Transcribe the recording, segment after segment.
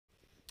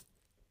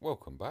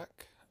Welcome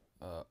back.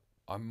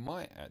 I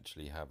might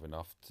actually have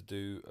enough to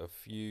do a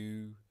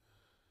few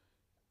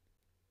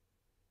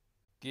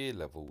gear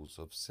levels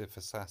of Sith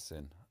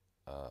Assassin,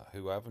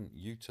 who I haven't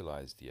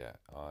utilised yet.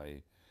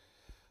 I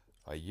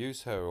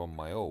use her on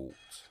my alt.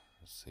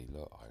 See,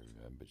 look, I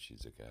remember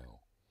she's a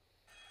girl.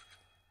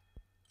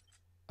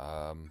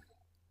 Um,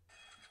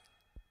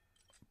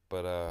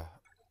 but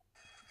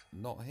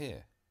not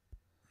here.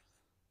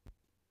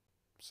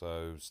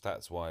 So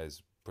stats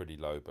wise, pretty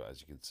low. But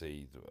as you can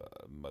see,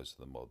 most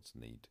of the mods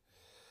need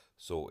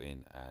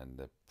sorting, and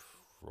they're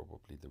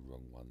probably the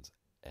wrong ones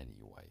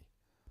anyway.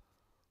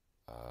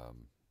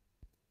 Um,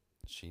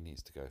 she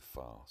needs to go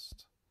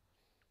fast.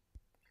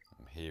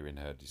 I'm hearing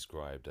her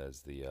described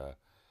as the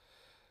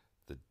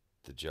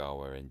the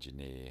Jawa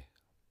engineer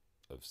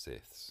of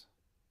Siths.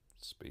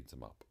 Speeds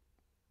them up.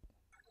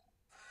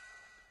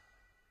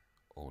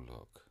 Oh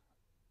look,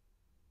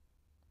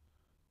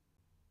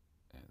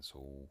 it's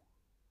all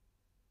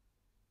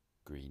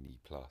greeny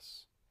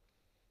plus.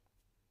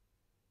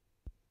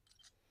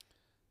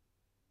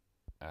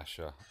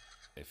 Asher,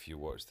 if you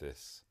watch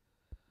this,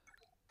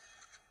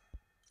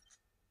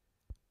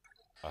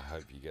 I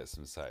hope you get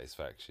some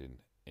satisfaction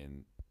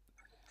in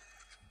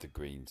the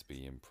greens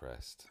be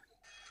impressed.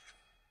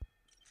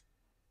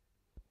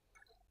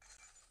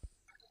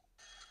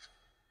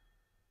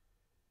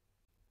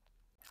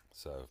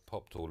 So I've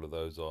popped all of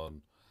those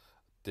on.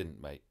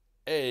 Didn't make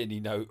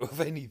any note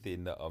of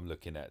anything that I'm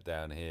looking at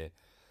down here,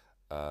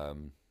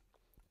 um,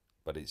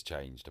 but it's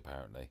changed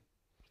apparently.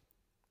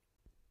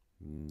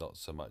 Not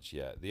so much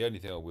yet. The only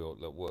thing I will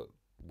look,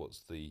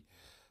 what's the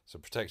so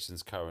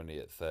protection's currently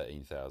at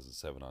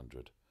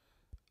 13,700.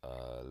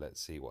 Let's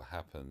see what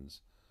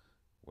happens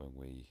when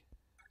we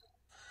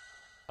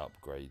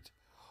upgrade.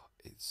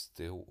 It's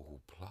still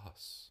all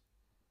plus.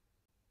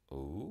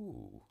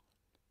 Ooh,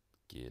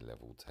 gear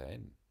level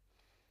 10.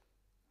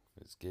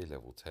 If it's gear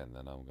level 10,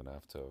 then I'm going to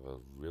have a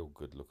real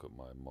good look at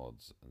my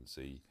mods and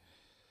see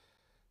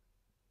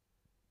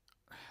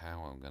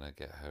how I'm going to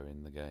get her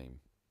in the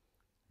game.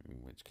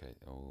 In which case,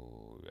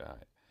 oh,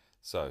 right.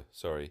 So,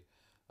 sorry.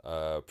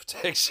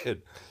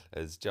 Protection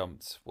has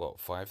jumped, what,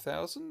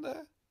 5,000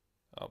 there?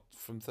 Up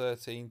from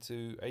 13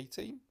 to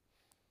 18?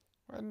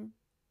 And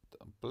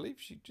I believe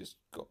she just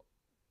got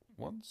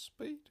one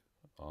speed.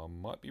 I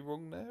might be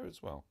wrong there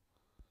as well.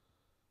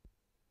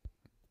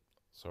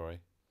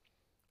 Sorry.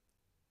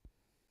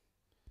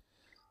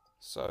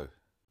 So,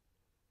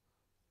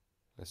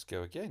 let's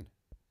go again.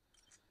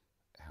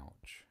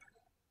 Ouch.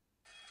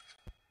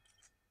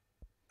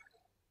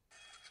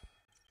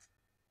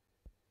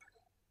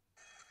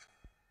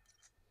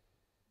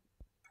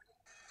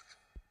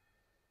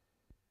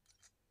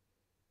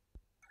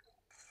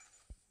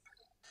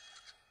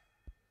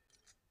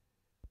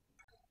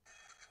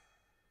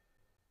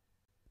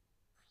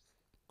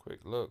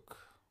 Quick look.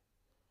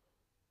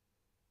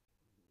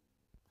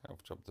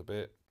 Health jumped a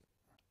bit.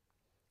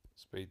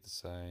 Speed the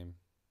same.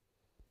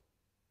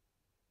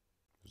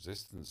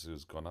 Resistance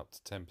has gone up to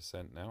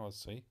 10% now, I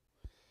see.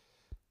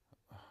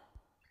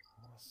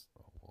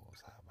 What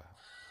was that about?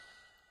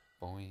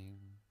 Boing.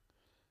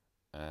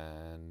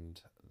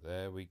 And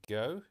there we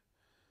go.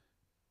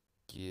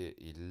 Gear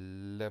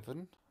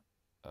 11.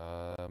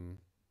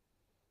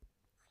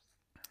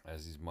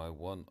 As is my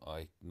one,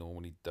 I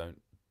normally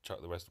don't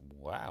chuck the rest.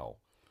 Wow.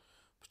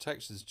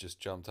 Protection's just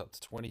jumped up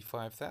to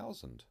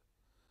 25,000.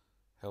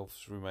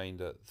 Health's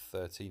remained at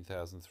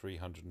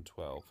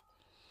 13,312.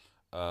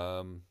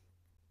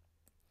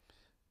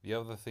 The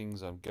other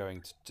things I'm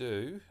going to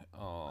do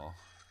are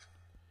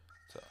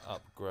to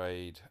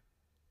upgrade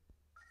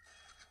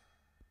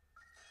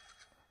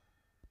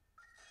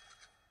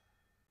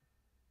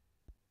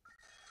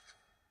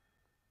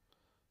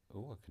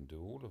oh, I can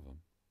do all of them.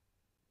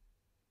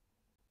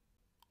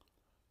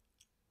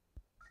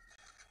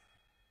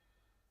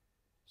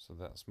 So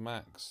that's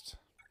maxed.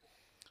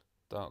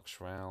 Dark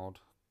Shroud,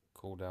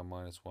 cooldown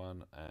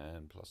 -1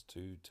 and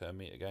 +2 turn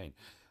meet again.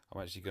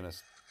 I'm actually going to...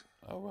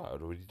 Oh right,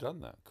 I'd already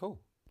done that. Cool.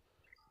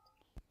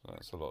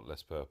 That's a lot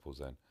less purples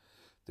then.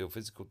 Deal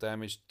physical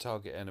damage to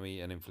target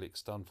enemy and inflict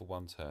stun for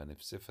 1 turn.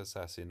 If Sith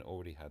Assassin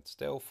already had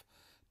stealth,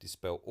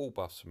 dispel all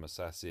buffs from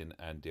Assassin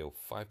and deal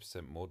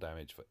 5% more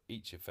damage for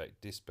each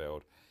effect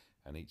dispelled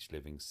and each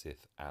living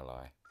Sith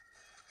ally.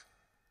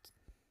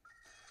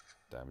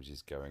 Damage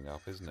is going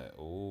up, isn't it?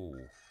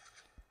 Ooh.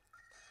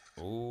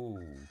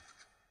 Ooh.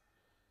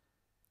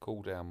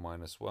 Cooldown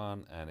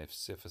 -1, and if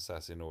Sith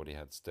Assassin already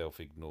had stealth,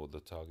 ignore the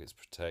target's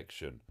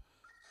protection.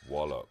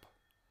 Wallop.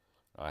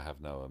 I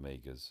have no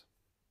Omegas.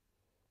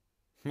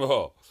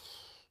 Oh.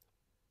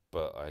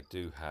 But I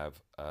do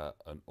have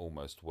an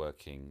almost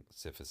working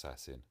Sith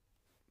Assassin.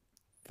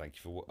 Thank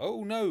you for...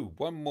 Oh no,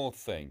 one more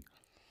thing.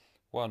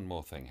 One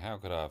more thing. How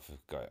could I have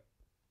forgot?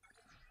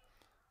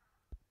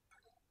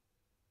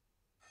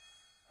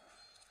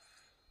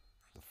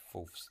 The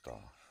 4th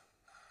star.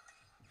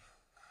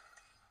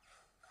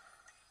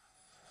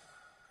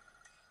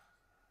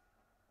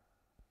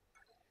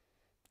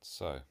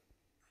 So,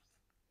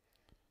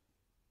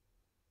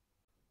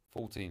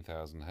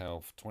 14,000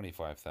 health,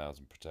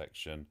 25,000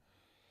 protection.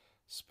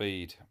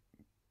 Speed,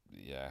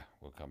 yeah,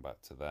 we'll come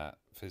back to that.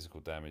 Physical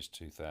damage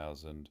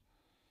 2,000.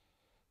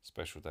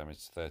 Special damage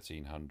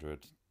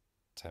 1,300.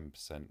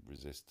 10%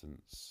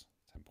 resistance.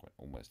 10 point,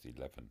 almost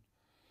 11.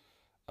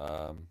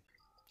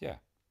 Yeah.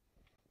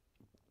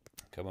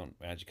 Come on,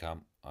 round you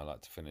come. I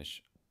like to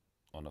finish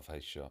on a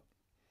face shot.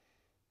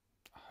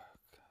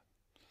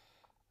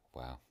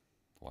 Wow.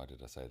 Why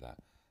did I say that?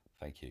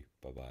 Thank you.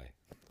 Bye bye.